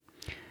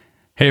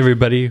Hey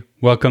everybody,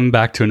 welcome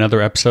back to another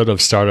episode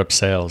of Startup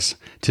Sales.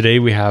 Today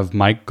we have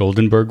Mike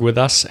Goldenberg with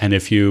us, and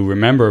if you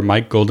remember,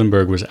 Mike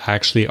Goldenberg was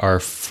actually our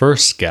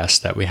first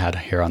guest that we had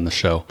here on the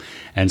show.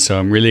 And so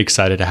I'm really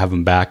excited to have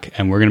him back,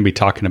 and we're going to be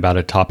talking about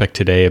a topic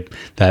today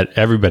that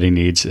everybody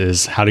needs,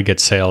 is how to get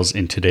sales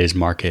in today's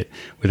market.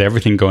 With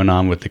everything going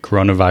on with the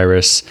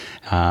coronavirus,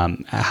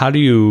 how do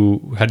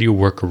you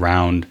work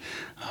around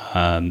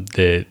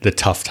the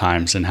tough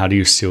times, and how do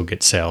you still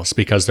get sales?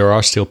 Because there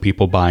are still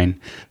people buying,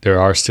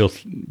 there still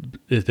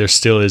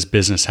is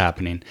business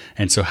happening.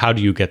 And so how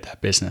do you get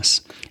that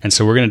business? And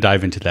so we're going to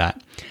dive into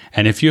that.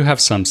 And if you have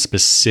some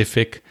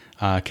specific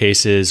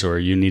cases or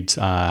you need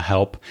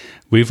help,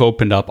 we've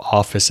opened up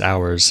office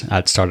hours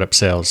at Startup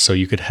Sales. So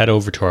you could head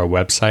over to our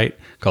website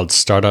called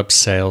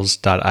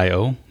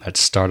startupsales.io.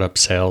 That's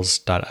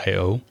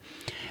startupsales.io.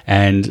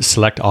 And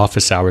select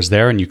office hours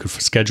there, and you could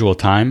schedule a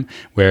time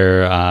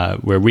where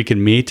we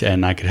can meet,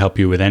 and I could help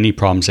you with any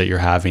problems that you're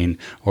having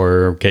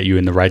or get you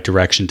in the right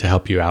direction to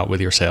help you out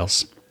with your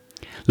sales.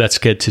 Let's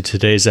get to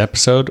today's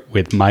episode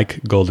with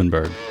Mike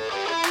Goldenberg.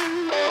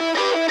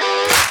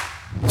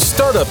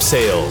 Startup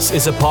Sales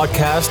is a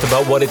podcast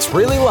about what it's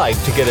really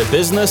like to get a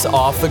business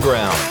off the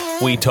ground.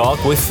 We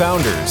talk with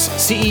founders,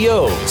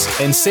 CEOs,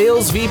 and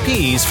sales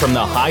VPs from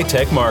the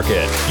high-tech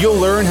market. You'll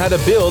learn how to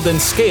build and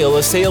scale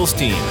a sales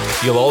team.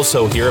 You'll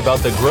also hear about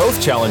the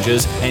growth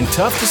challenges and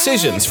tough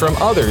decisions from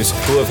others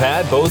who have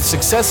had both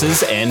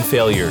successes and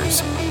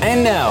failures.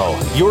 And now,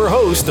 your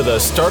host of the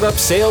Startup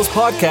Sales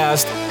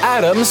Podcast,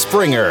 Adam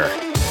Springer.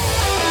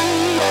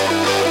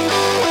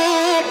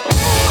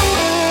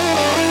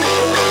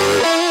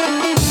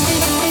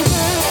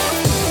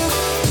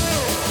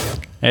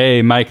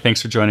 Hey, Mike,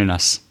 thanks for joining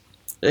us.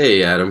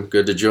 Hey, Adam.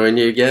 Good to join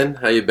you again.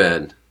 How you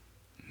been?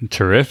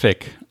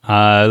 Terrific.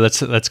 Let's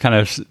kind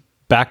of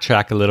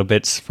backtrack a little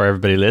bit for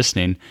everybody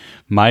listening.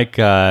 Mike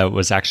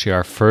was actually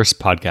our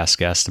first podcast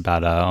guest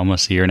about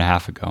almost a year and a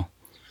half ago.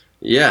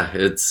 Yeah,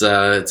 it's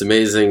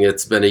amazing.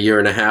 It's been a year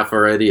and a half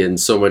already, and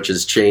so much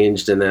has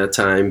changed in that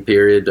time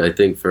period, I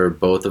think, for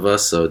both of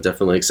us. So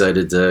definitely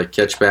excited to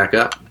catch back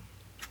up.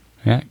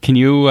 Yeah. Can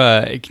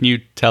you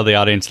tell the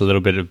audience a little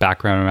bit of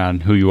background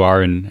around who you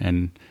are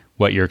and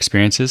what your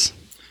experience is?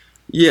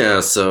 Yeah,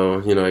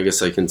 so, I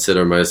guess I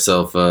consider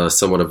myself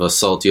somewhat of a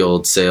salty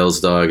old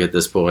sales dog at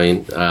this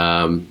point.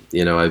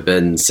 I've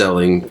been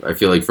selling, I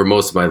feel like, for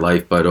most of my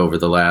life, but over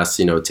the last,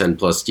 10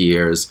 plus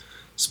years,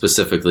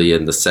 specifically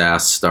in the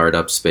SaaS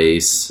startup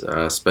space,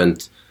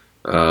 spent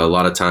a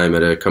lot of time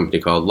at a company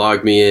called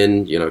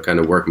LogMeIn, kind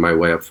of working my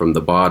way up from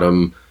the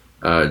bottom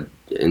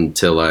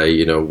until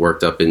I,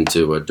 worked up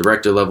into a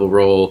director level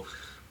role.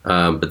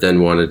 But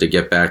then wanted to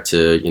get back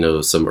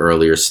to, some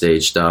earlier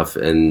stage stuff,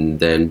 and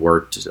then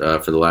worked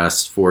for the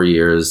last 4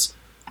 years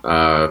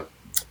at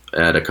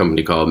a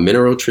company called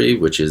MineralTree,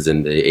 which is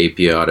in the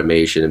API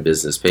automation and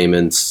business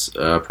payments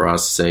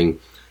processing.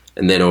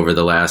 And then over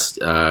the last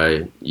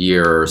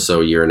year or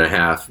so, year and a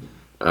half,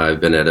 I've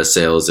been at a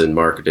sales and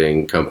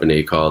marketing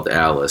company called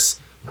Alice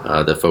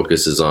that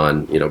focuses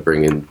on,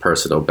 bringing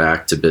personal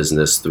back to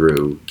business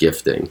through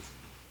gifting.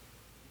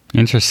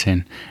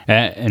 Interesting.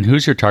 And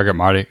who's your target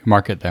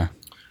market there?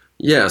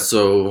 Yeah,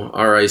 so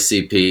our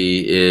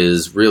ICP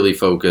is really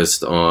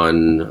focused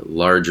on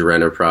larger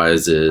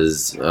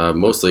enterprises,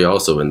 mostly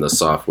also in the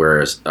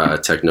software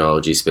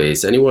technology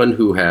space. Anyone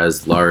who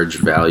has large,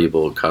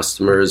 valuable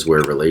customers where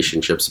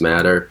relationships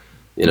matter,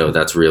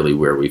 that's really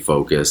where we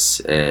focus.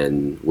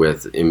 And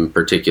with, in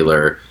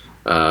particular,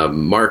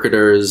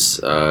 marketers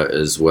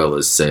as well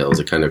as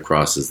sales, it kind of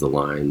crosses the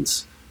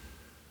lines.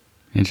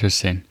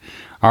 Interesting.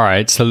 All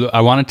right, so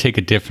I want to take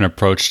a different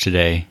approach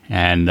today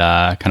and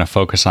kind of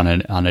focus on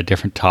a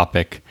different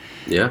topic.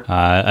 Yeah.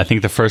 I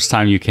think the first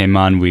time you came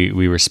on,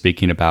 we were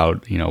speaking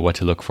about what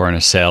to look for in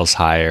a sales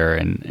hire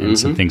and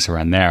some things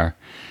around there.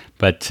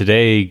 But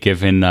today,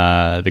 given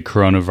the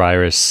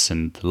coronavirus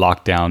and the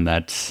lockdown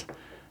that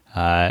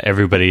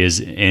everybody is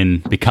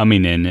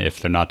becoming in, if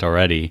they're not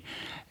already,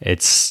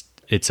 it's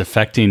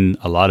affecting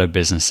a lot of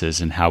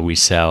businesses and how we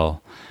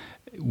sell.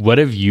 What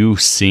have you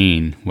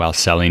seen while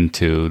selling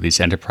to these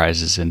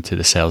enterprises and to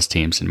the sales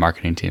teams and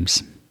marketing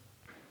teams?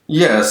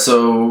 Yeah,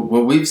 so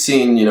what we've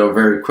seen,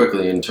 very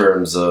quickly in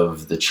terms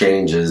of the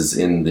changes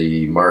in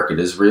the market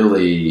is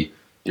really,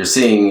 you're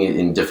seeing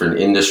in different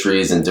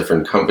industries and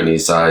different company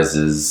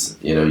sizes,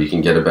 you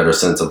can get a better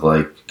sense of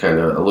kind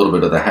of a little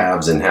bit of the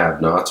haves and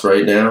have-nots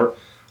right now.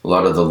 A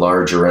lot of the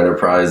larger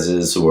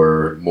enterprises who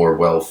are more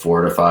well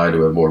fortified,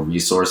 who have more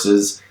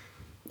resources,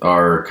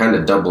 are kind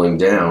of doubling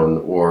down,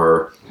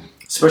 or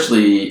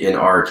especially in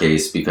our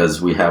case,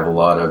 because we have a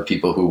lot of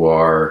people who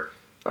are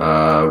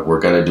were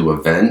going to do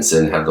events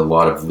and had a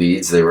lot of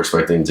leads they were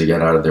expecting to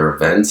get out of their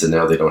events, and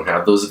now they don't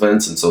have those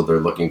events, and so they're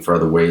looking for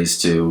other ways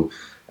to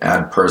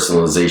add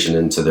personalization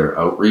into their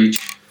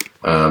outreach.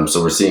 So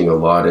we're seeing a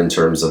lot in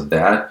terms of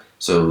that.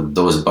 So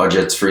those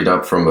budgets freed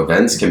up from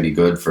events can be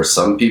good for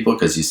some people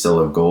because you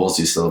still have goals,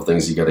 you still have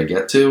things you got to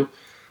get to.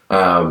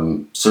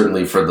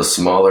 Certainly for the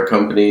smaller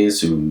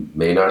companies who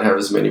may not have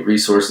as many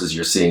resources,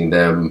 you're seeing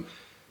them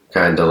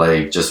kind of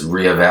like just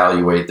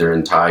reevaluate their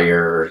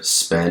entire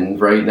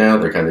spend right now.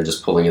 They're kind of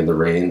just pulling in the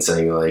reins,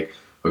 saying like,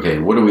 okay,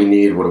 what do we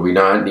need? What do we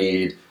not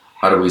need?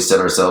 How do we set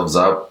ourselves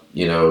up,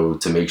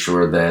 to make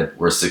sure that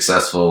we're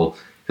successful?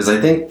 Because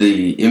I think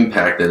the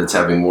impact that it's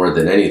having more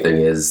than anything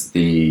is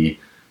the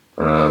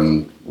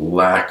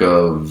lack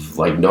of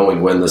like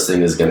knowing when this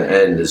thing is going to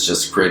end is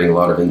just creating a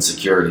lot of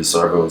insecurity.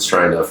 So everyone's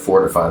trying to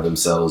fortify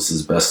themselves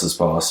as best as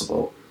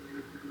possible.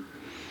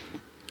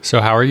 So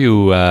how are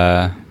you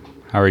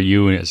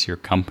as your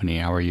company?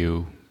 How are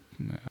you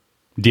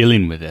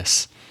dealing with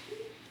this?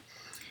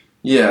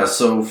 Yeah,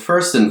 so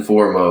first and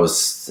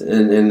foremost,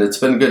 and it's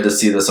been good to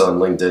see this on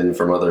LinkedIn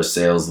from other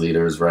sales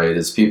leaders, right,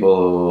 is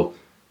people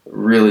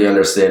really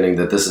understanding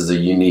that this is a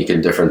unique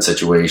and different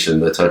situation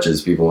that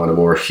touches people on a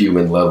more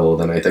human level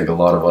than I think a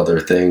lot of other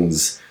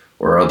things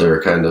or other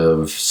kind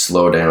of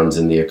slowdowns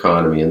in the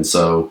economy. And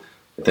so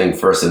I think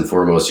first and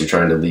foremost, you're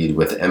trying to lead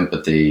with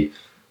empathy.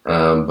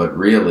 But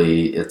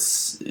really,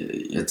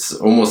 it's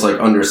almost like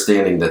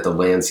understanding that the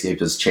landscape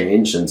has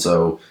changed. And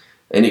so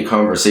any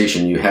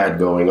conversation you had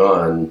going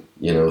on,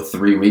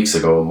 3 weeks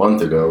ago, a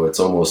month ago, it's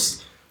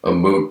almost a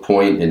moot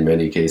point in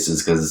many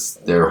cases because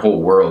their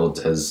whole world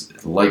has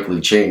likely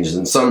changed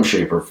in some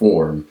shape or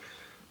form.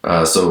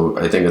 So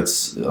I think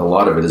a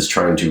lot of it is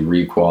trying to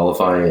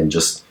re-qualify and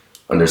just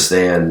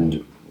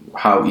understand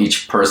how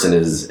each person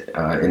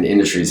in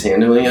industry is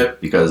handling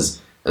it.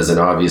 Because as an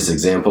obvious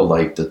example,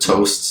 like the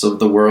Toasts of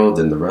the world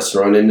in the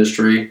restaurant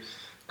industry,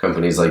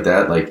 companies like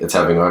that, like it's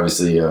having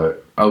obviously a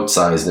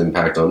outsized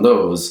impact on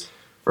those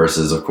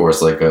versus, of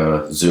course, like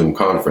a Zoom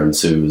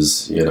conference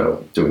who's,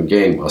 doing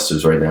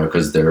gangbusters right now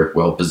because they're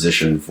well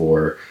positioned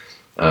for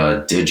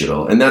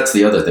digital. And that's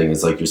the other thing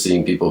is like you're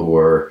seeing people who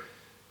are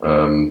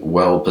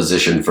well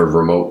positioned for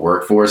remote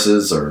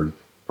workforces are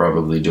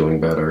probably doing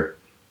better.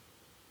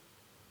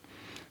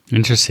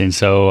 Interesting.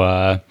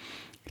 So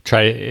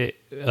try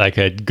like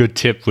a good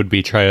tip would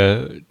be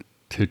try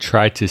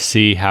to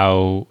see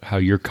how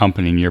your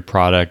company and your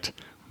product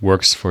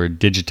works for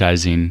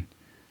digitizing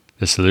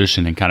the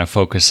solution and kind of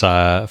focus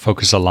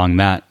along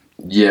that.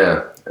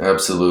 Yeah,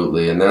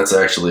 absolutely. And that's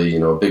actually,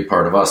 a big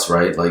part of us,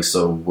 right? Like,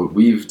 so what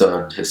we've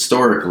done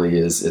historically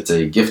is it's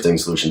a gifting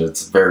solution.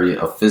 It's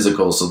a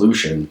physical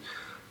solution.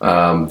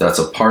 That's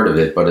a part of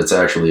it, but it's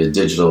actually a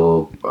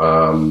digital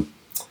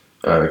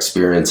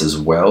experience as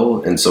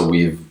well. And so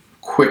we've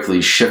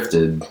quickly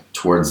shifted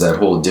towards that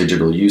whole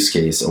digital use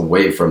case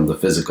away from the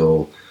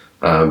physical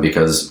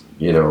because,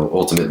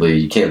 ultimately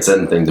you can't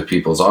send things to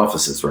people's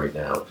offices right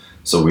now.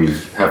 So we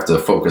have to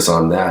focus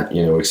on that,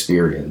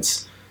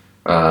 experience.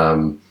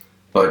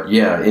 But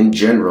yeah, in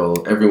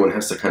general, everyone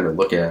has to kind of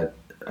look at,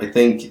 I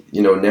think,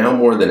 now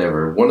more than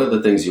ever, one of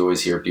the things you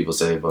always hear people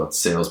say about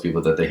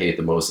salespeople that they hate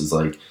the most is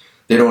like,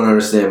 they don't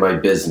understand my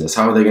business.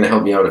 How are they going to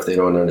help me out if they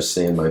don't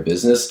understand my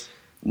business?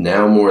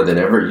 Now more than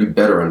ever, you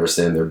better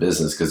understand their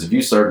business, because if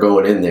you start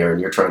going in there and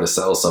you're trying to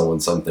sell someone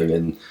something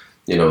and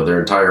their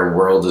entire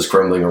world is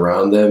crumbling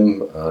around them,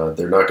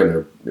 they're not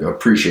going to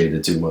appreciate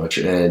it too much.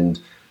 And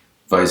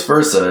vice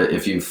versa,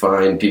 if you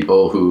find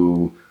people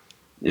who,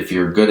 if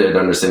you're good at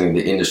understanding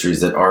the industries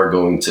that are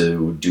going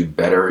to do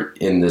better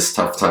in this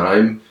tough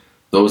time,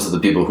 those are the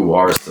people who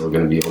are still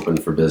going to be open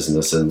for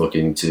business and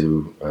looking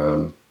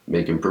to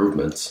make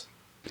improvements.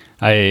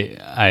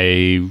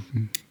 I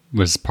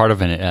was part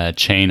of a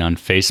chain on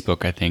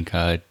Facebook, I think,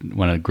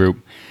 one of the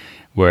group,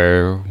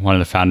 where one of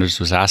the founders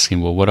was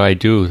asking, well, what do I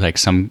do? Like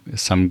some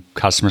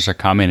customers are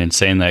coming and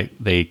saying that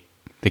they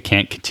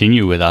can't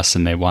continue with us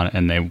and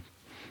they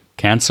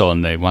cancel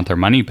and they want their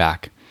money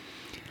back.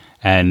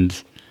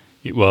 And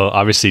well,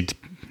 obviously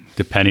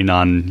depending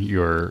on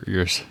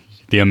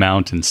the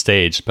amount and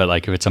stage, but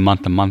like if it's a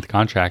month-to-month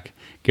contract,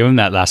 give them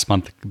that last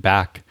month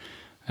back.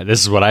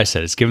 This is what I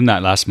said, is give them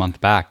that last month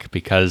back,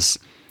 because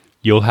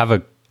you'll have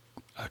a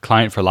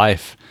client for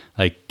life.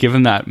 Like, give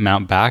them that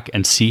amount back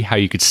and see how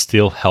you could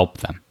still help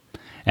them.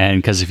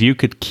 And because if you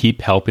could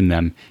keep helping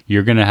them,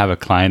 you're going to have a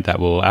client that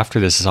will, after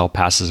this all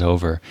passes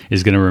over,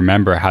 is going to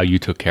remember how you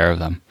took care of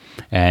them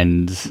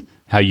and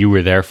how you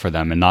were there for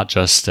them and not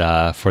just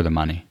for the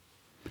money.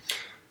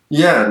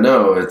 Yeah,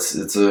 no, it's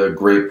a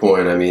great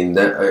point. I mean,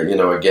 that,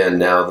 again,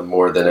 now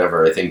more than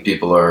ever, I think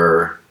people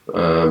are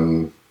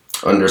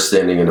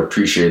understanding and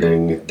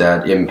appreciating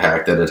that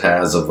impact that it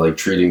has of like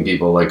treating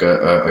people like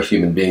a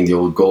human being, the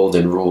old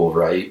golden rule,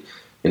 right?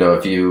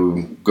 If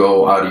you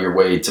go out of your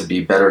way to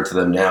be better to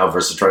them now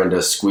versus trying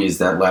to squeeze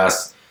that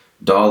last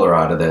dollar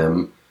out of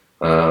them,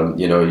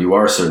 you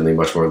are certainly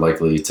much more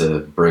likely to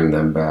bring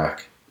them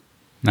back.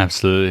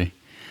 Absolutely.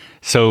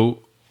 So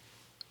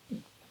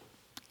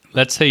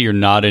let's say you're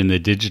not in the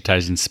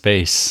digitizing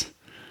space,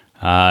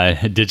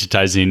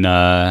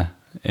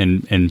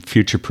 and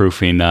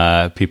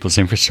future-proofing people's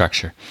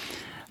infrastructure.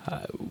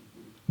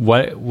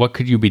 What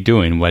could you be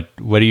doing? What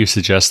do you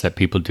suggest that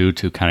people do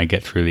to kind of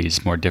get through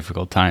these more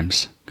difficult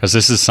times? Because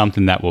this is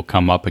something that will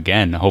come up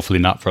again, hopefully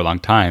not for a long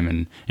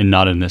time and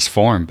not in this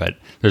form, but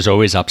there's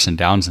always ups and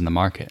downs in the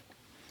market.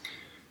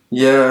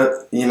 Yeah,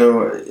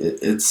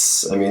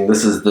 I mean,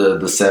 this is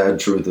the sad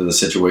truth of the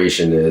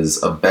situation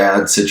is a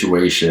bad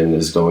situation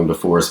is going to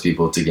force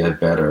people to get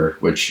better,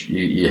 which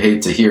you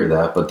hate to hear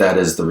that, but that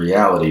is the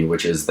reality,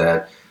 which is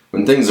that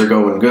when things are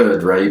going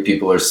good, right,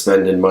 people are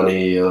spending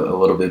money a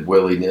little bit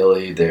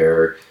willy-nilly.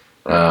 They're,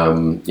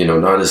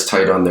 not as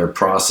tight on their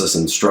process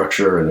and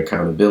structure and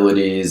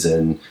accountabilities,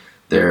 and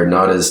they're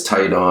not as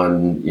tight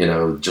on,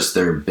 just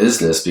their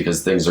business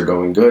because things are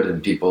going good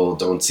and people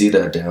don't see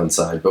that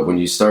downside. But when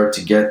you start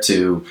to get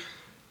to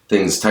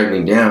things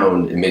tightening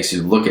down, it makes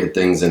you look at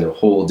things in a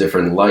whole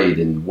different light.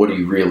 And what do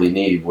you really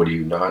need? What do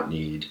you not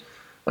need?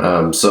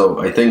 So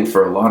I think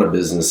for a lot of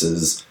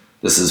businesses,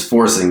 this is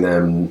forcing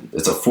them,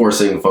 it's a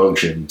forcing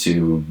function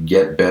to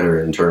get better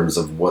in terms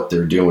of what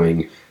they're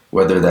doing,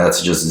 whether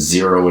that's just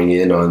zeroing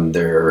in on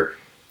their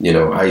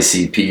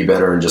ICP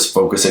better and just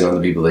focusing on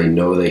the people they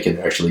know they can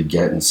actually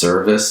get and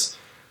service,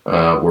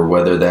 or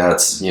whether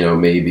that's,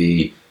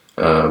 maybe,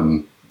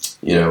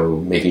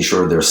 making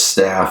sure their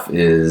staff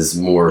is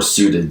more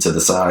suited to the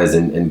size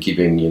and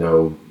keeping,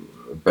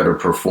 better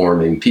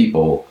performing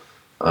people,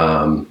 at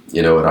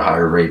a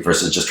higher rate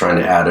versus just trying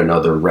to add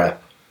another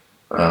rep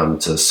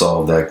to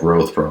solve that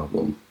growth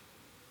problem.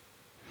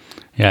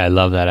 Yeah, I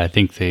love that. I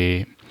think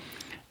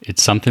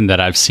it's something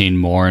that I've seen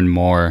more and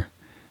more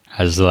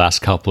as the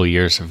last couple of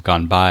years have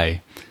gone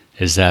by,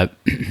 is that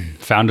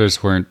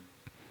founders weren't,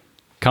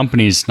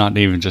 companies, not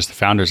even just the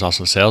founders,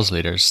 also sales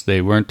leaders,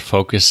 they weren't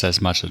focused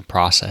as much on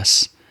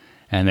process.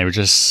 And they were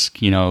just,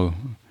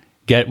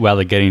 get while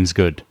the getting's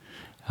good,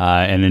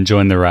 and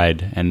enjoying the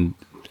ride. And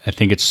I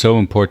think it's so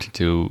important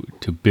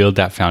to build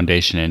that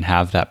foundation and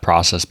have that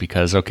process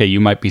because, okay,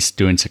 you might be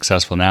doing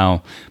successful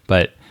now,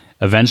 but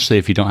eventually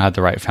if you don't have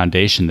the right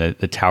foundation,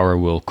 the tower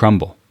will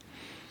crumble.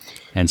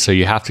 And so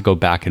you have to go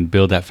back and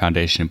build that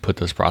foundation and put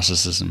those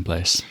processes in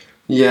place.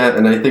 Yeah,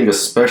 and I think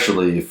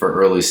especially for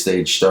early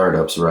stage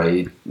startups,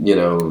 right?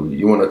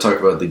 You want to talk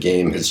about the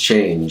game has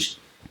changed.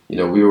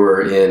 We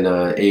were in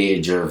an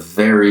age of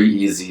very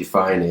easy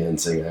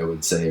financing, I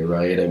would say,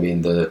 right? I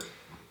mean,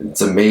 it's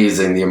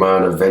amazing the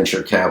amount of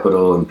venture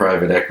capital and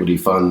private equity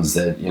funds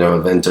that,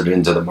 have entered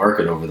into the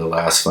market over the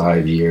last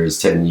 5 years,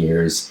 10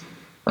 years.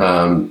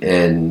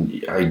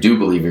 And I do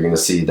believe you're going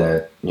to see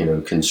that,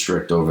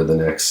 constrict over the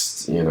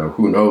next,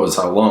 who knows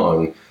how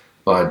long,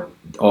 but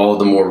all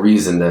the more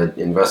reason that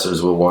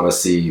investors will want to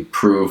see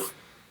proof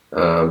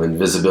and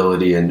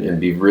visibility and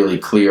be really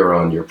clear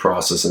on your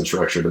process and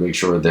structure to make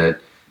sure that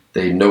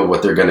they know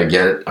what they're going to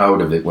get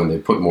out of it when they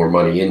put more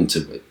money into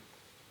it.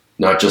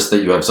 Not just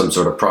that you have some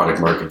sort of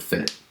product market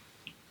fit.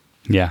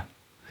 Yeah.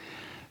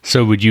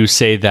 So would you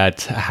say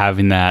that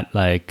having that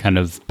like kind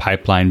of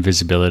pipeline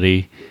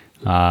visibility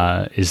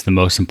is the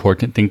most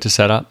important thing to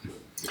set up?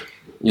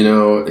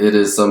 It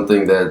is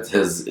something that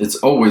it's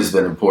always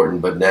been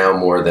important, but now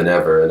more than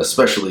ever, and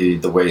especially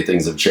the way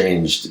things have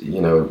changed,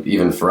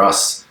 even for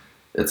us,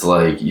 it's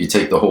like you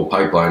take the whole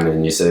pipeline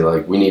and you say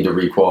like, we need to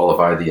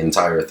requalify the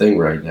entire thing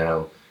right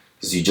now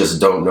because you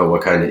just don't know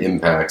what kind of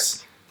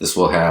impacts this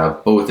will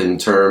have, both in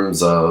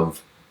terms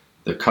of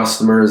the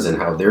customers and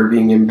how they're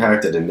being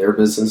impacted and their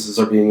businesses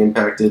are being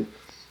impacted,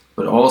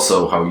 but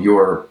also how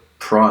your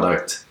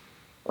product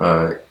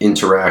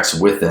interacts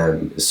with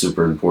them is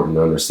super important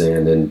to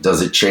understand. And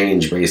does it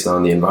change based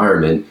on the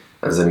environment?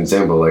 As an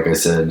example, like I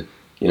said,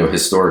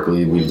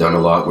 historically we've done a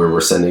lot where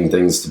we're sending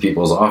things to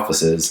people's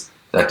offices.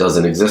 That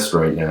doesn't exist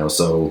right now.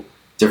 So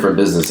different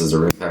businesses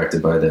are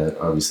impacted by that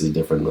obviously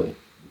differently.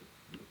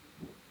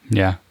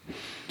 Yeah.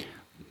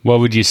 What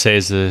would you say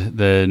is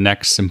the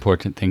next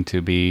important thing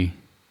to be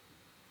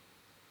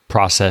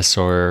process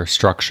or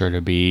structure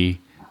to be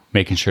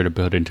making sure to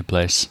build into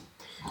place?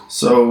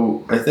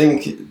 So I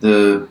think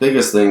the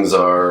biggest things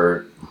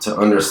are to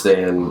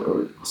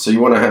understand, so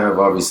you want to have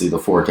obviously the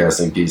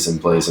forecasting piece in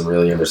place and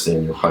really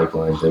understand your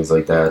pipeline, things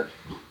like that.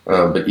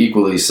 But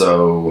equally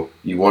so,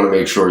 you want to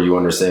make sure you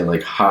understand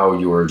like how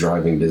you are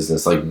driving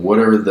business, like what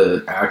are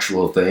the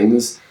actual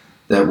things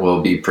that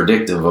will be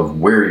predictive of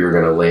where you're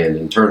going to land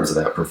in terms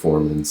of that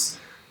performance.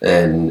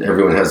 And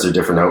everyone has their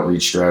different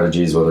outreach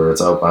strategies, whether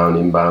it's outbound,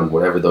 inbound,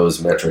 whatever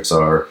those metrics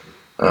are.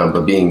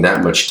 But being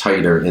that much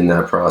tighter in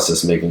that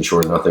process, making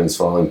sure nothing's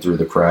falling through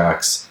the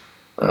cracks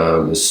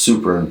is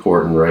super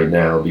important right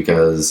now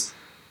because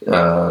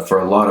for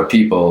a lot of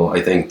people,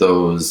 I think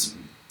those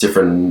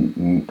different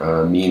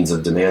means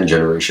of demand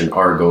generation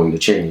are going to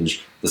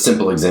change. The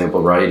simple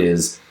example, right,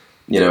 is,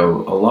 a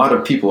lot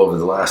of people over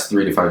the last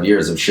 3 to 5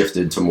 years have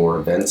shifted to more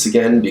events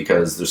again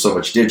because there's so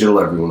much digital,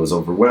 everyone was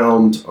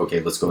overwhelmed.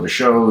 Okay, let's go to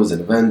shows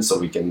and events so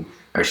we can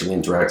actually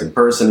interact in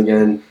person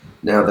again.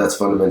 Now that's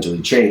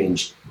fundamentally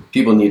changed.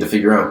 People need to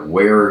figure out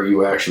where are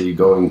you actually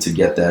going to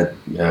get that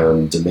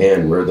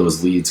demand, where are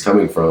those leads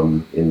coming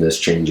from in this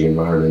changing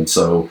environment.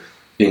 So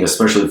being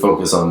especially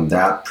focused on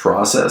that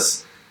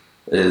process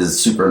is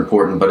super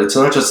important, but it's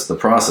not just the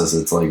process.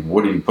 It's like,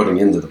 what are you putting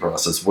into the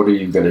process? What are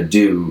you going to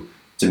do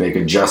to make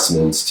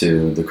adjustments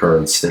to the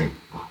current state?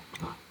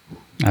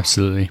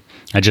 Absolutely.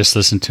 I just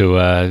listened to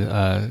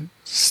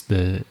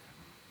the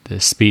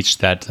speech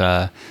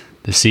that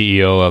the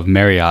CEO of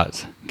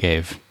Marriott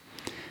gave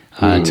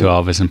to all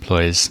of his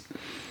employees.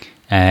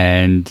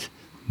 And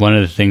one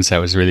of the things that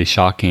was really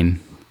shocking,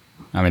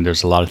 I mean,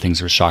 there's a lot of things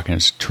that were shocking.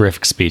 It's a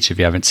terrific speech. If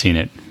you haven't seen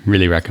it,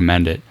 really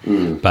recommend it.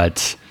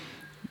 But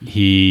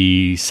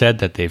he said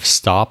that they've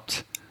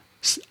stopped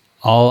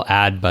all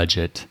ad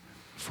budget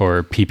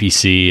for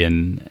PPC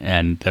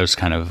and those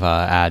kind of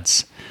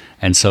ads.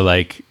 And so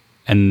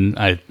and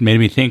it made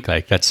me think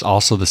that's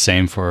also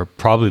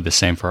probably the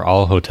same for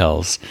all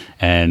hotels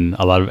and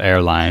a lot of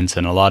airlines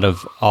and a lot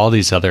of all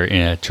these other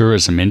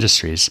tourism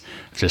industries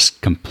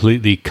just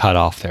completely cut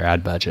off their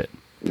ad budget.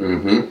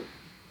 And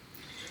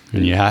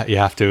you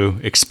have to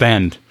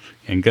expand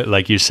and go,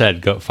 like you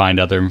said, go find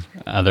other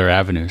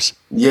avenues.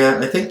 Yeah,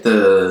 I think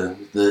the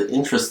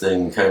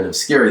interesting kind of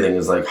scary thing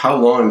is how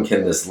long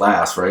can this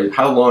last, right?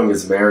 How long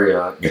is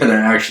Marriott going to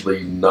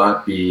actually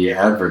not be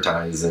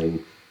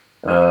advertising?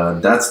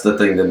 That's the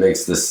thing that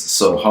makes this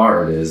so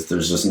hard, is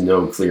there's just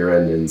no clear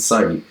end in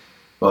sight.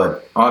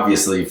 But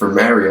obviously for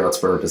Marriott's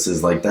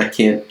purposes, that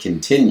can't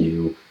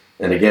continue.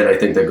 And again, I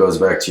think that goes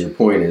back to your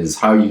point, is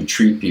how you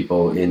treat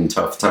people in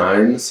tough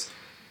times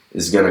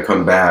is going to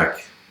come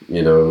back,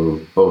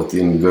 both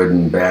in good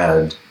and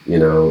bad,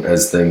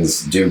 as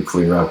things do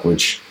clear up,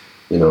 which,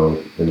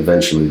 and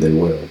eventually they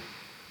will.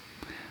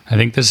 I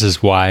think this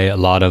is why a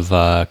lot of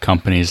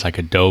companies like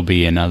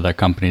Adobe and other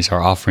companies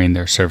are offering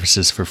their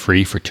services for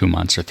free for 2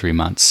 months or 3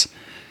 months.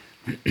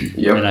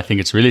 Yep. And I think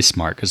it's really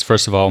smart because,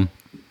 first of all,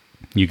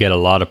 you get a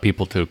lot of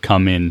people to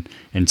come in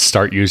and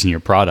start using your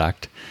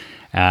product.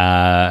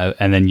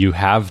 And then you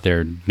have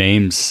their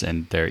names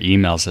and their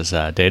emails as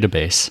a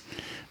database.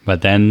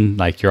 But then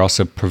you're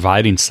also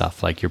providing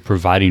stuff, you're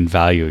providing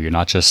value. You're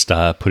not just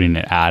putting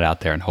an ad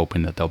out there and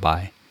hoping that they'll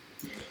buy.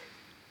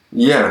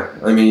 Yeah,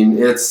 I mean,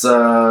 it's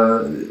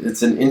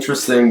an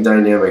interesting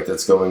dynamic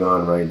that's going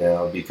on right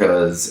now,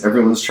 because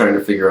everyone's trying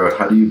to figure out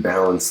how do you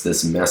balance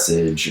this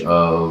message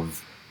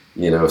of,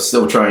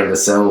 still trying to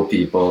sell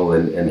people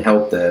and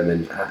help them,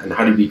 and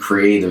how do you be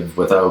creative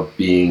without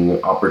being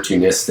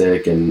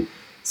opportunistic and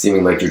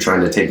seeming like you're trying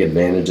to take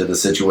advantage of the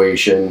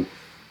situation.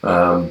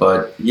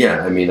 But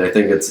yeah, I mean, I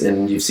think I've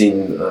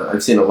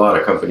seen a lot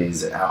of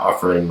companies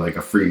offering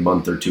a free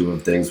month or two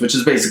of things, which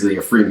is basically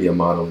a freemium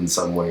model in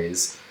some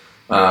ways.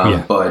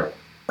 But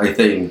I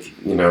think,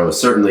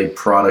 certainly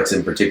products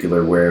in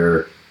particular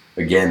where,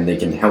 again, they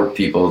can help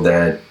people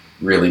that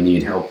really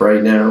need help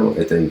right now.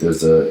 I think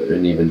there's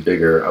an even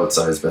bigger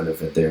outsized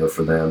benefit there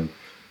for them.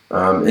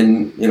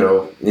 And,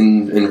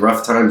 in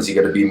rough times, you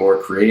got to be more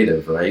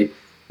creative, right?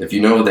 If you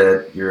know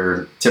that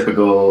your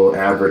typical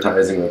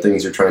advertising or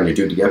things you're trying to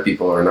do to get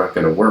people are not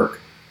going to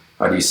work,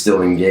 how do you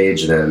still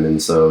engage them?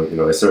 And so,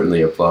 I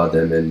certainly applaud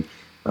them. And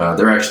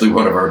they're actually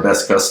one of our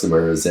best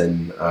customers.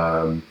 And,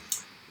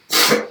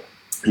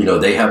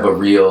 they have a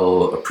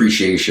real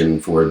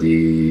appreciation for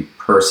the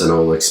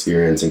personal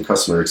experience and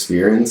customer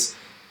experience.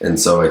 And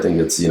so I think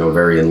it's,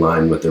 very in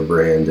line with their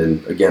brand.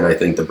 And again, I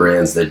think the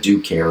brands that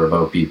do care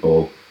about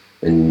people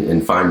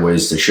and find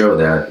ways to show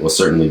that will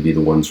certainly be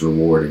the ones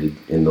rewarded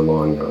in the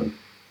long run.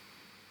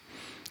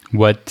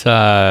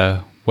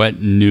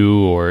 What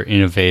new or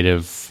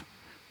innovative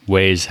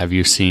ways have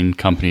you seen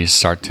companies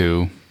start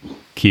to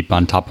keep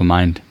on top of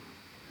mind?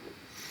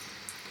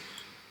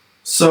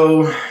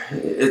 So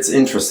it's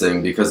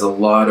interesting because a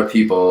lot of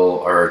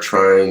people are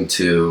trying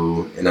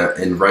to,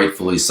 and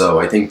rightfully so,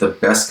 I think the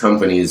best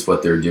companies,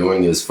 what they're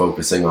doing is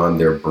focusing on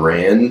their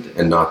brand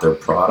and not their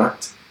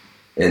product.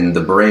 And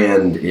the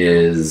brand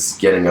is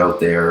getting out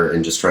there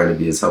and just trying to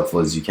be as helpful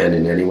as you can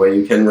in any way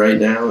you can right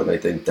now. And I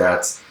think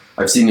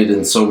I've seen it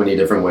in so many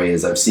different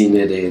ways. I've seen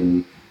it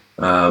in,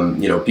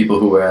 people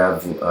who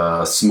have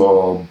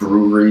small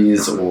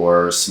breweries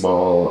or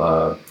small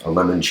a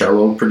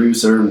limoncello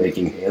producer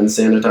making hand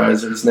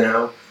sanitizers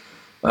now.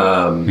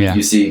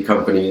 You see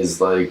companies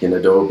like in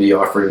Adobe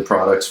offering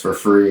products for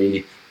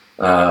free.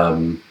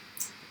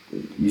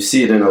 You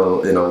see it in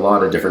a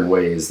lot of different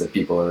ways that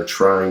people are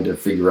trying to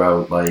figure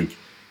out,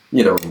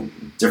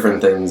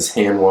 different things,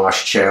 hand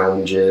wash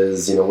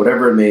challenges,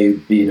 whatever it may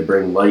be to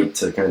bring light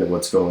to kind of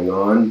what's going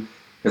on.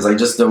 Because I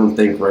just don't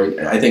think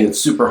I think it's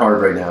super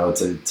hard right now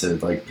to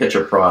pitch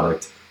a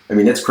product. I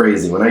mean, it's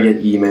crazy when I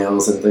get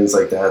emails and things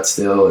like that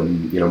still,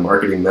 and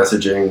marketing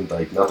messaging,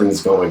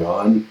 nothing's going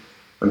on.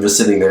 I'm just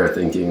sitting there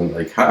thinking,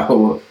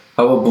 how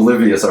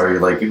oblivious are you?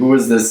 Who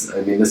is this? I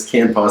mean, this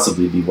can't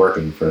possibly be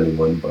working for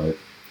anyone. But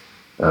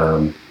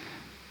I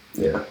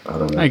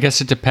don't know. I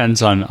guess it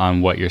depends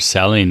on what you're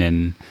selling,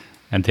 and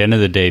at the end of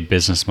the day,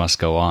 business must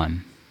go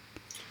on.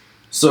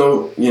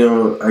 So,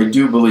 I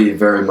do believe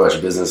very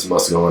much business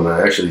must go on.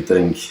 I actually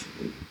think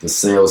the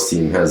sales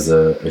team has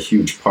a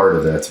huge part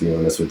of that, to be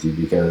honest with you,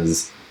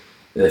 because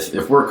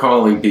if we're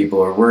calling people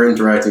or we're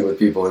interacting with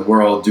people and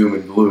we're all doom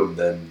and gloom,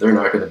 then they're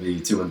not going to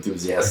be too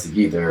enthusiastic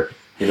either.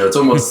 It's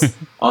almost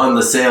on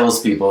the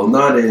salespeople,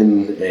 not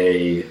in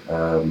a,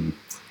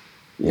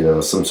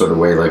 some sort of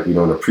way we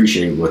don't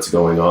appreciate what's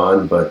going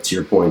on, but to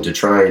your point, to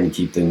try and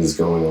keep things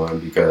going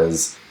on,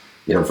 because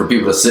for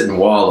people to sit and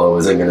wallow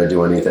isn't going to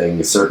do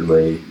anything.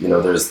 Certainly,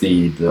 there's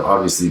the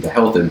obviously the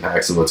health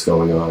impacts of what's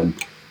going on,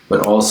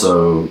 but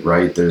also,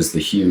 right, there's the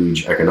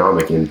huge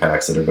economic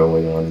impacts that are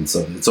going on. And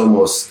so it's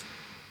almost,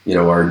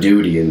 our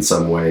duty in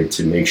some way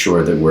to make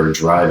sure that we're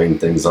driving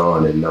things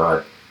on and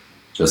not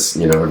just,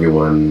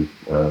 everyone,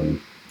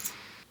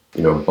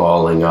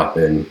 balling up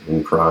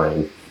and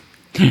crying.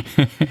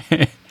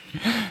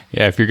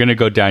 Yeah, if you're going to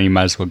go down, you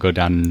might as well go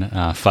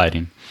down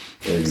fighting.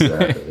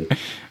 Exactly.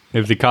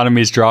 If the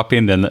economy is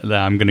dropping, then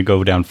I'm going to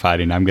go down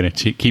fighting. I'm going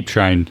to keep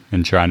trying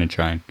and trying and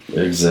trying.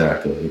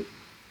 Exactly.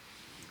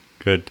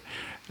 Good.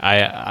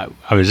 I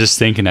was just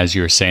thinking as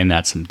you were saying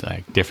that, some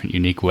like different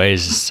unique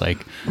ways. It's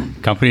like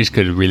companies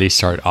could really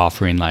start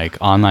offering like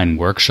online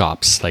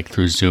workshops, like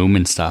through Zoom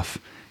and stuff.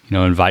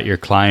 Invite your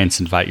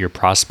clients, invite your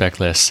prospect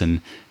lists,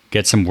 and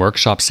get some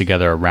workshops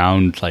together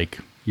around like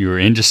your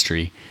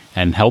industry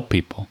and help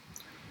people.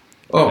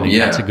 Oh,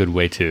 yeah, that's a good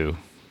way to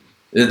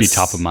be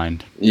top of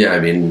mind. Yeah, I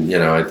mean,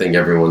 I think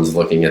everyone's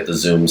looking at the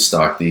Zoom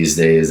stock these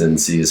days and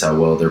sees how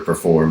well they're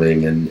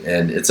performing, and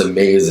it's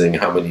amazing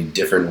how many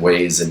different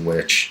ways in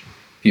which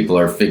people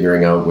are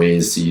figuring out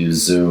ways to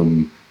use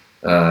Zoom.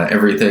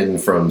 Everything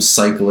from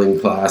cycling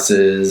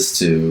classes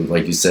to,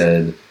 like you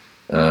said,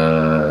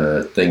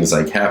 things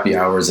like happy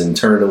hours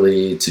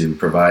internally, to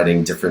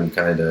providing different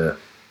kind of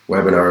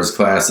webinars,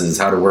 classes,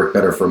 how to work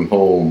better from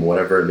home,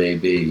 whatever it may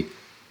be.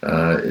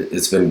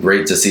 It's been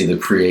great to see the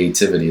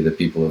creativity that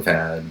people have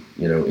had,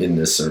 in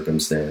this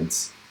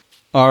circumstance.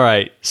 All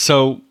right.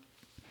 So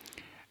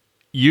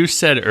you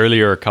said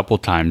earlier a couple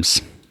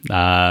times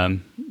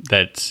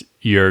that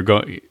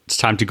it's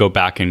time to go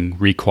back and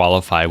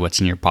requalify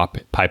what's in your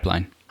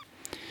pipeline.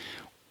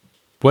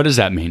 What does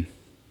that mean?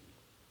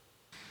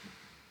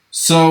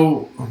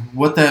 So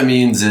what that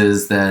means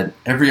is that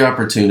every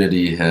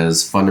opportunity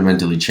has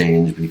fundamentally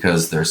changed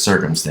because their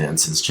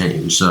circumstances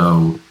change.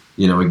 So,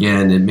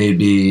 again, it may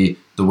be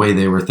the way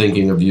they were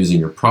thinking of using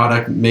your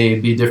product may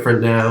be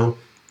different now.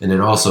 And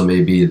it also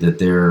may be that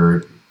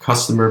their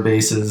customer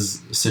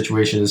base's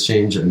situation has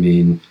changed. I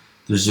mean,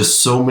 there's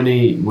just so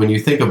many, when you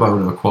think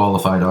about a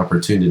qualified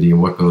opportunity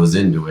and what goes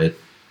into it,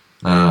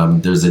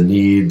 there's a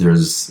need,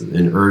 there's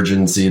an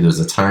urgency, there's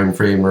a time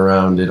frame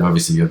around it.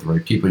 Obviously, you have the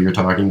right people you're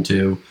talking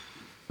to.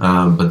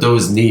 But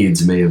those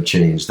needs may have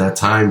changed. That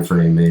time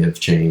frame may have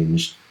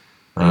changed.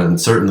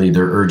 And certainly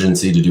their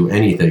urgency to do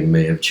anything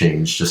may have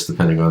changed just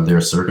depending on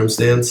their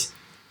circumstance.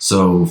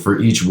 So for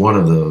each one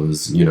of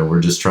those, we're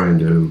just trying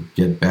to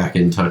get back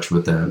in touch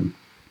with them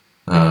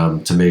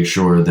to make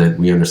sure that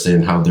we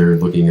understand how they're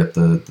looking at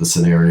the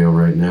scenario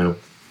right now.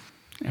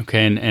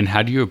 Okay, and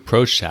how do you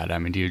approach that? I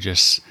mean, do you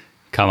just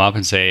come up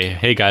and say,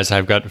 hey guys,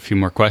 I've got a few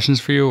more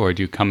questions for you? Or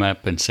do you come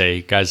up and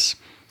say, guys,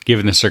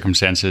 given the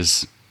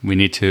circumstances,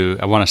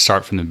 I want to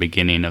start from the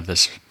beginning of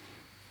this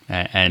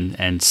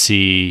and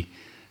see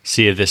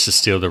if this is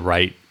still the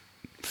right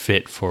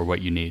fit for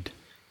what you need?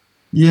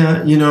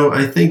 Yeah,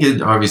 I think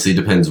it obviously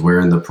depends where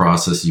in the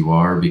process you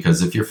are,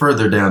 because if you're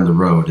further down the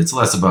road, it's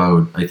less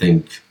about, I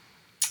think,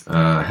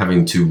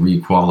 having to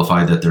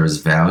requalify that there is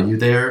value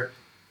there.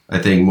 I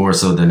think more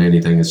so than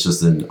anything, it's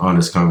just an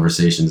honest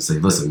conversation to say,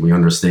 listen, we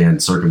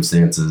understand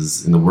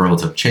circumstances in the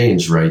world have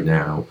changed right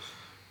now.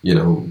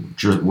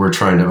 We're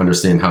trying to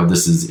understand how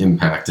this is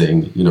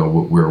impacting,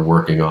 what we're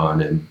working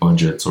on and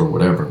budgets or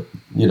whatever.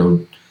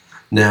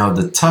 Now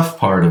the tough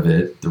part of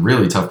it, the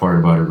really tough part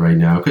about it right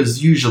now,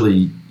 because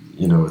usually,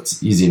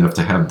 it's easy enough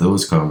to have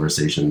those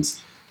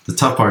conversations. The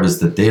tough part is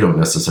that they don't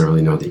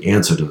necessarily know the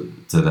answer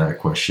to that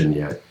question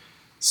yet.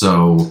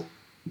 So,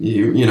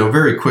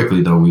 very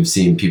quickly though, we've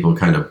seen people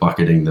kind of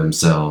bucketing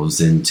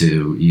themselves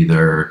into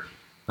either,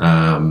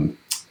 again,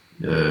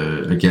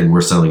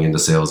 we're selling into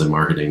sales and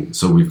marketing.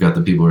 So we've got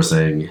the people who are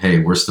saying, hey,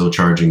 we're still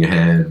charging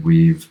ahead.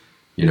 We've,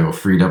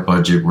 freed up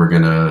budget. We're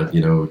going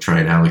to, try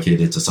and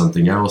allocate it to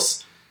something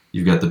else.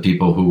 You've got the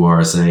people who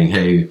are saying,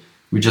 hey,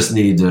 we just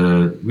need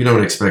to, we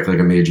don't expect like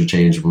a major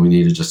change, but we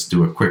need to just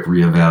do a quick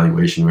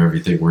reevaluation of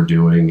everything we're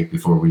doing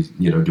before we,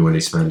 do any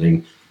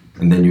spending.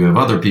 And then you have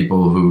other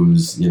people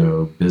whose,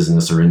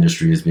 business or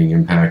industry is being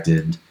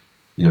impacted,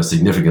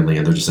 significantly.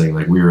 And they're just saying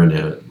like, we're in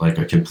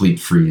a complete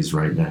freeze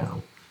right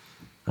now.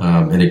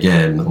 And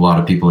again, a lot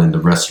of people in the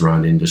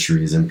restaurant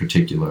industries in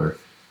particular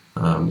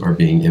are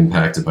being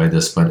impacted by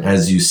this. But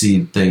as you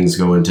see things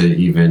go into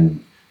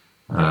even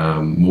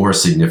more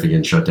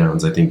significant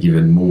shutdowns, I think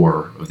even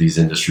more of these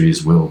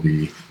industries will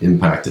be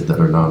impacted that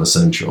are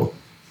non-essential.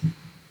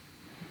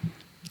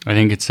 I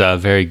think it's a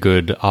very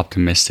good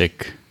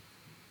optimistic.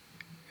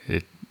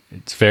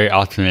 It's very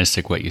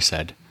optimistic what you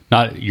said.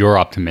 Not you're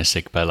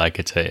optimistic, but like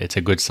it's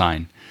a good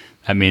sign.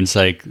 That means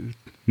like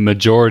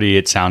majority,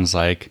 it sounds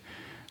like,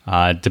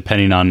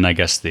 depending on, I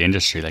guess, the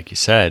industry, like you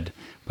said,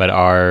 but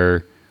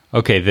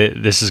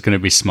this is going to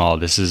be small.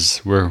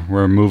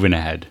 We're moving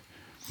ahead,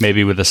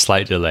 maybe with a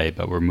slight delay,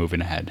 but we're moving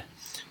ahead.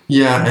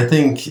 Yeah, I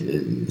think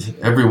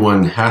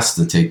everyone has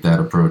to take that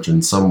approach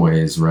in some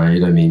ways,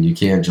 right? I mean, you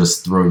can't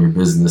just throw your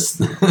business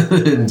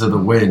into the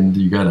wind.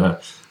 You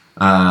gotta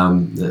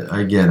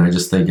Again, I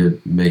just think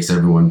it makes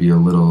everyone be a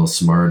little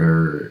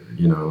smarter,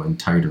 and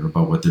tighter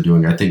about what they're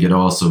doing. I think it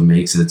also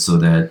makes it so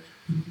that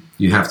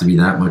you have to be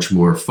that much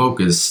more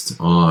focused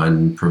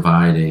on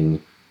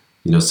providing,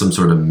 some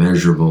sort of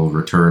measurable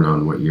return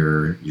on what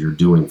you're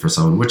doing for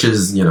someone, which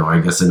is, I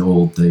guess an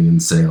old thing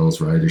in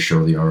sales, right? To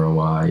show the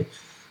ROI.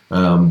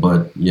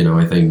 But,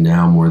 I think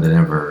now more than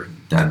ever,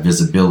 that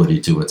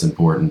visibility to it's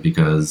important,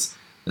 because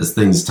as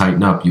things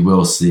tighten up, you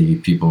will see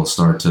people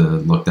start to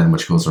look that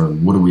much closer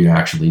on what do we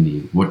actually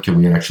need? What can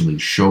we actually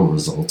show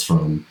results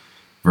from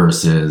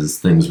versus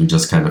things we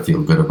just kind of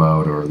feel good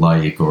about or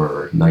like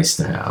or nice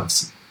to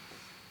haves.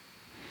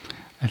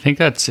 I think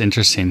that's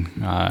interesting.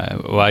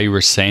 While you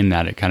were saying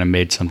that, it kind of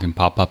made something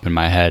pop up in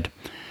my head.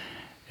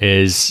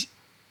 Is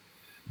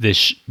the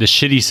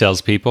shitty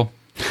salespeople?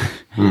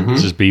 Mm-hmm.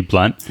 Just be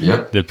blunt.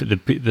 Yep.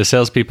 The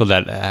salespeople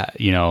that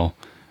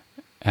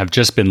have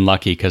just been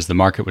lucky because the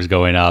market was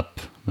going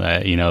up.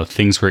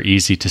 Things were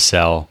easy to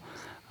sell.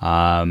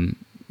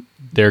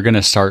 They're going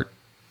to start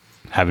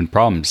having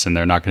problems, and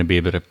they're not going to be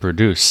able to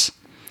produce.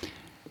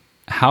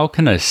 How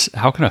can a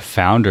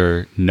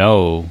founder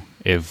know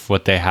if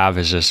what they have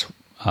is just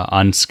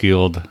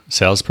unskilled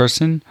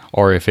salesperson,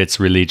 or if it's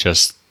really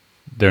just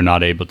they're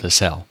not able to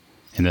sell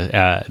in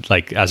the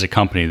like as a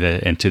company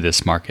into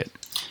this market?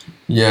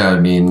 Yeah, I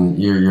mean,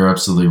 you're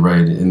absolutely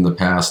right. In the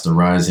past, a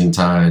rising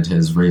tide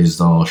has raised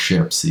all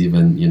ships,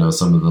 even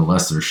some of the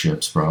lesser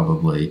ships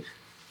probably.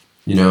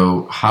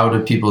 How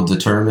do people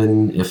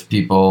determine if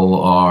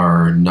people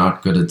are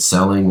not good at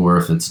selling, or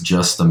if it's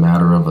just a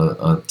matter of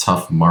a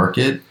tough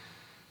market?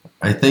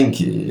 I think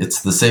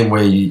it's the same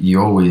way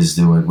you always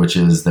do it, which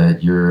is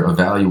that you're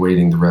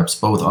evaluating the reps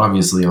both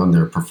obviously on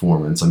their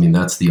performance. I mean,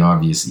 that's the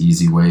obvious,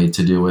 easy way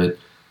to do it.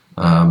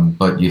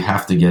 But you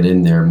have to get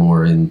in there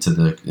more into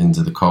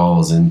the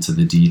calls, into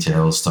the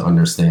details to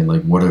understand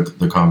like what are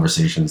the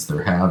conversations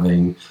they're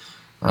having.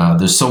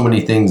 There's so many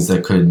things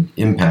that could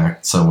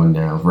impact someone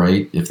now,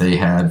 right? If they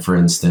had, for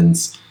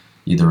instance,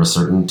 either a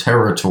certain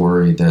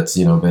territory that's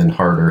been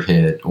harder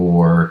hit,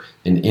 or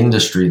an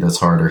industry that's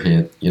harder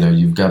hit,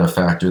 you've got to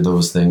factor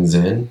those things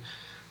in.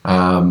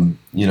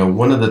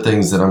 One of the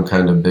things that I'm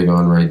kind of big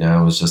on right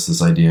now is just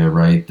this idea,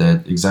 right,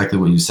 that exactly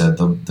what you said,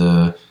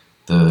 the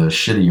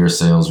shittier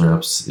sales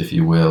reps, if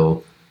you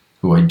will,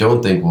 who I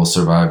don't think will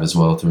survive as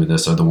well through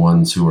this, are the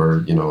ones who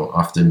are,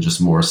 often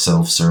just more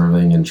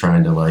self-serving and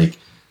trying to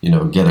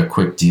get a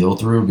quick deal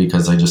through,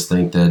 because I just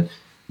think that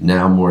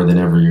now more than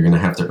ever, you're going to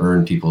have to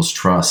earn people's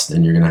trust,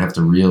 and you're going to have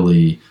to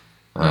really,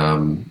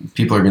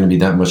 people are going to be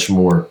that much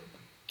more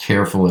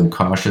careful and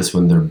cautious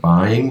when they're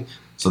buying.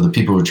 So the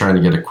people who are trying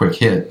to get a quick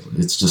hit,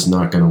 it's just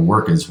not going to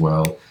work as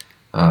well.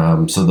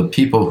 So the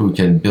people who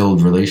can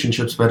build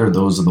relationships better,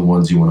 those are the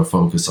ones you want to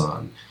focus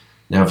on.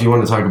 Now, if you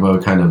want to talk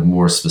about kind of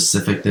more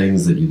specific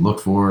things that you look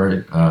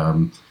for,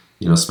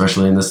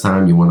 especially in this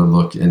time, you want to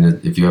look,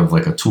 and if you have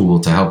like a tool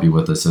to help you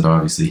with this, it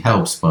obviously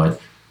helps, but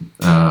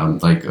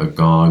like a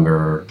Gong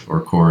or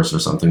Chorus or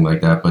something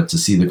like that, but to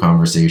see the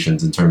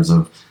conversations in terms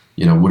of,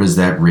 what is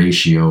that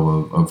ratio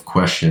of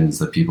questions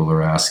that people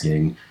are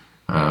asking,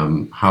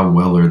 how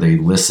well are they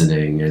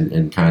listening,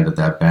 and kind of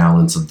that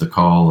balance of the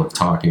call of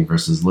talking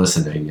versus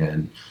listening,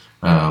 and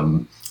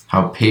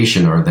how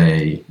patient are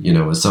they,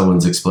 as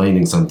someone's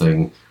explaining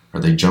something,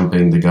 are they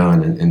jumping the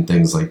gun and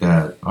things like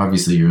that.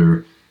 Obviously,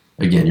 you're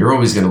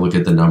always going to look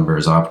at the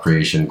numbers, op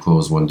creation,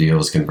 close won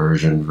deals,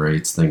 conversion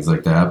rates, things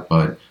like that,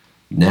 but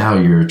now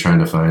you're trying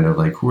to find out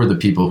who are the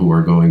people who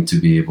are going to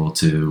be able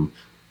to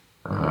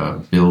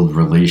build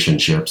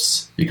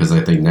relationships, because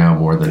I think now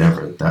more than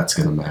ever that's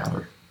going to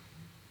matter.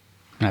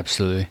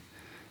 Absolutely.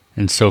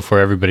 And so for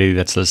everybody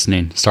that's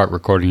listening, start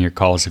recording your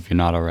calls if you're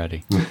not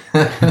already.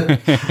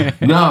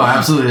 No,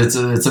 absolutely.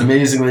 It's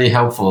amazingly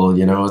helpful.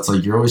 It's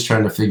like you're always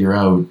trying to figure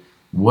out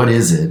what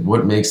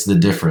makes the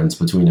difference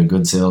between a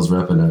good sales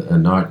rep and a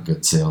not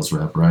good sales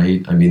rep,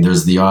 right? I mean,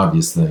 there's the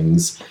obvious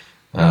things.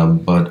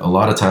 But a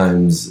lot of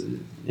times,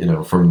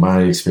 from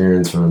my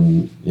experience,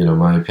 from,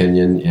 my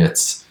opinion,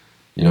 it's,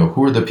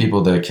 who are the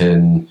people that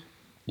can,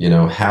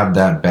 have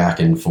that back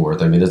and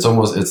forth. I mean,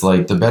 it's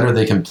like the better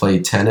they can play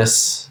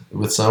tennis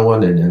with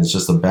someone and it's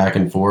just a back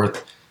and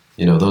forth,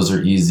 those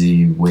are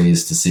easy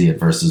ways to see it,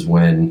 versus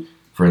when,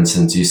 for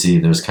instance, you see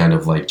there's kind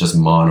of like just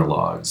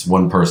monologues,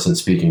 one person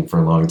speaking for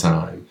a long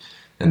time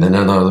and then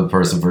another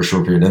person for a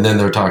short period, and then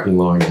they're talking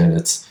long again.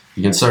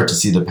 You can start to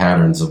see the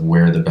patterns of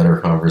where the better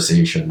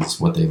conversations,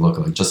 what they look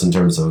like, just in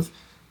terms of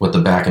what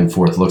the back and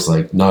forth looks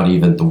like, not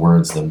even the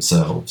words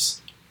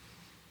themselves.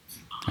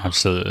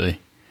 Absolutely.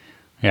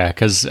 Yeah,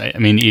 because, I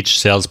mean, each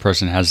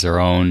salesperson has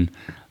their own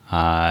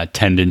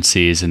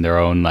tendencies and their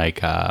own,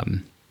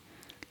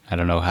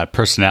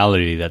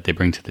 personality that they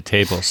bring to the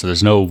table. So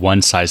there's no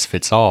one size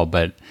fits all,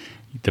 but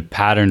the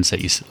patterns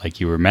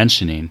that you were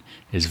mentioning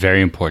is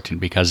very important,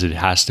 because it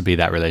has to be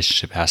that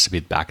relationship, has to be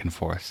back and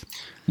forth.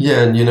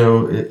 Yeah, and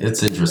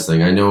it's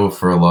interesting. I know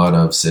for a lot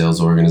of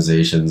sales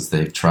organizations,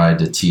 they've tried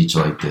to teach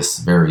this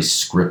very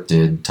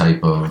scripted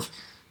type of,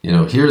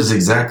 here's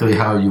exactly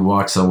how you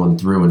walk someone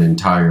through an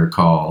entire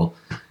call.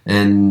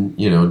 And,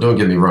 don't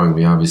get me wrong,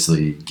 we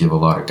obviously give a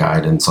lot of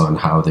guidance on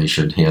how they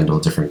should handle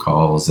different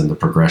calls and the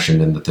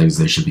progression and the things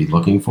they should be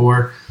looking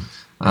for.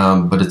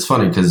 But it's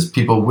funny because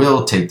people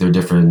will take their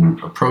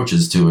different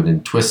approaches to it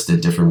and twist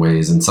it different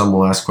ways. And some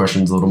will ask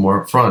questions a little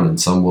more up front,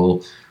 and some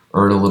will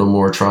earn a little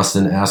more trust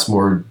and ask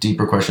more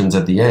deeper questions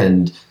at the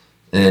end.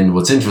 And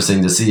what's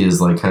interesting to see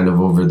is like kind of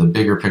over the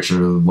bigger picture,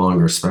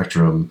 longer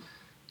spectrum,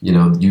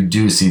 you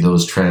do see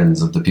those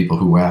trends of the people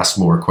who ask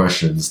more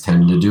questions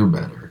tend to do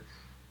better.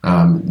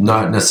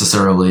 Not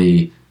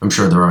necessarily, I'm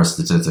sure there are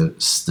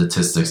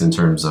statistics in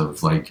terms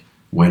of like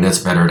when it's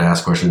better to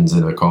ask questions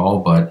in a call,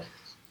 but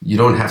you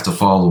don't have to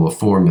follow a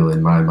formula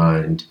in my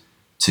mind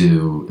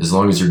as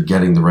long as you're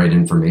getting the right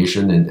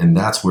information. And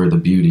that's where the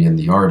beauty and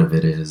the art of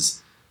it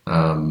is,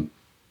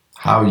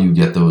 how you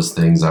get those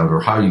things out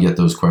or how you get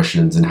those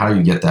questions and how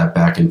you get that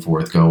back and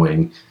forth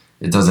going.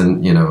 It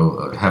doesn't,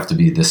 have to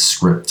be this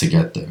script to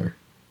get there.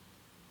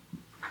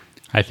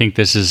 I think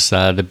this is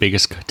the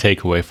biggest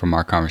takeaway from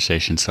our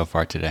conversation so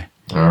far today.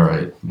 All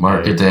right.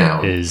 Mark it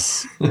down.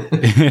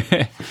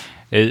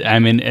 And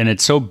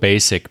it's so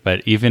basic,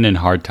 but even in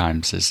hard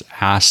times, is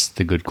ask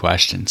the good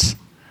questions.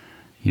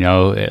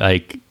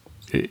 Like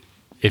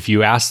if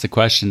you ask the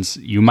questions,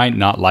 you might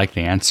not like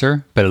the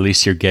answer, but at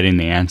least you're getting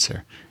the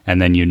answer.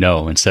 And then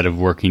instead of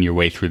working your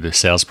way through the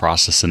sales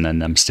process and then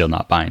them still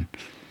not buying.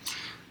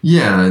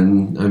 Yeah,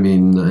 and I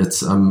mean,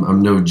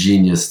 I'm no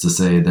genius to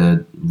say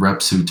that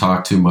reps who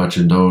talk too much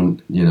and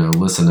don't,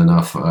 listen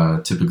enough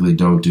typically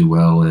don't do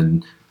well.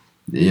 And,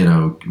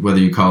 whether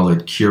you call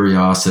it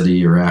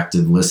curiosity or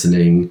active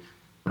listening,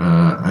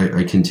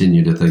 I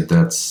continue to think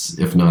that's,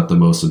 if not the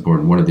most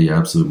important, one of the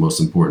absolute most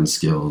important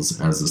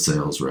skills as a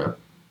sales rep.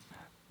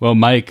 Well,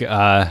 Mike,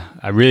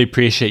 I really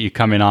appreciate you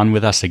coming on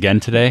with us again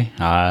today.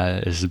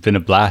 It's been a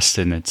blast,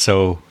 and it's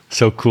so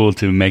cool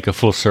to make a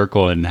full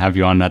circle and have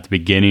you on at the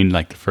beginning,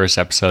 like the first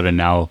episode, and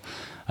now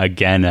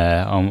again,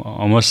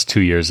 almost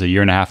 2 years, a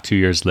year and a half, 2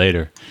 years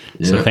later.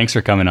 Yeah. So thanks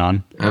for coming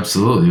on.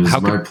 Absolutely. It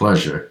was my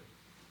pleasure.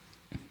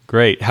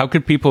 Great. How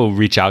could people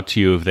reach out to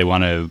you if they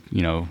want to,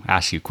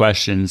 ask you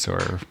questions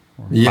or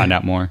find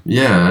out more?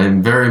 Yeah,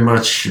 I'm very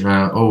much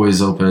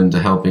always open to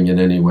helping in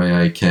any way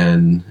I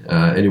can.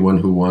 Anyone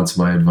who wants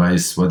my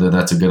advice, whether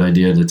that's a good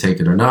idea to take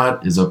it or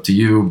not, is up to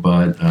you,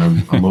 but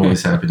I'm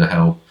always happy to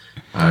help.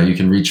 You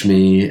can reach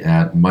me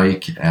at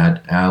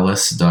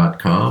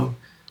mike@alyce.com.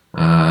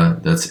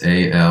 That's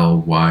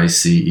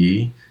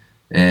ALYCE.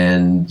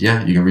 And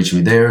yeah, you can reach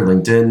me there,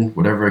 LinkedIn,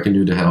 whatever I can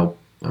do to help.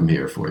 I'm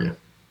here for you.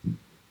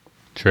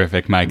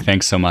 Terrific, Mike.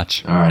 Thanks so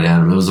much. All right,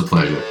 Adam. It was a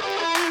pleasure.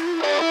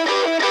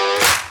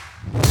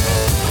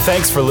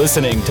 Thanks for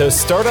listening to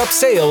Startup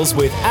Sales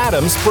with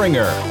Adam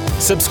Springer.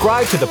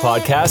 Subscribe to the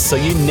podcast so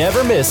you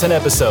never miss an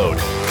episode.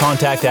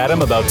 Contact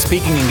Adam about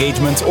speaking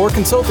engagements or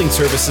consulting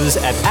services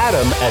at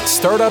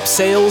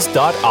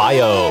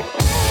adam@startupsales.io.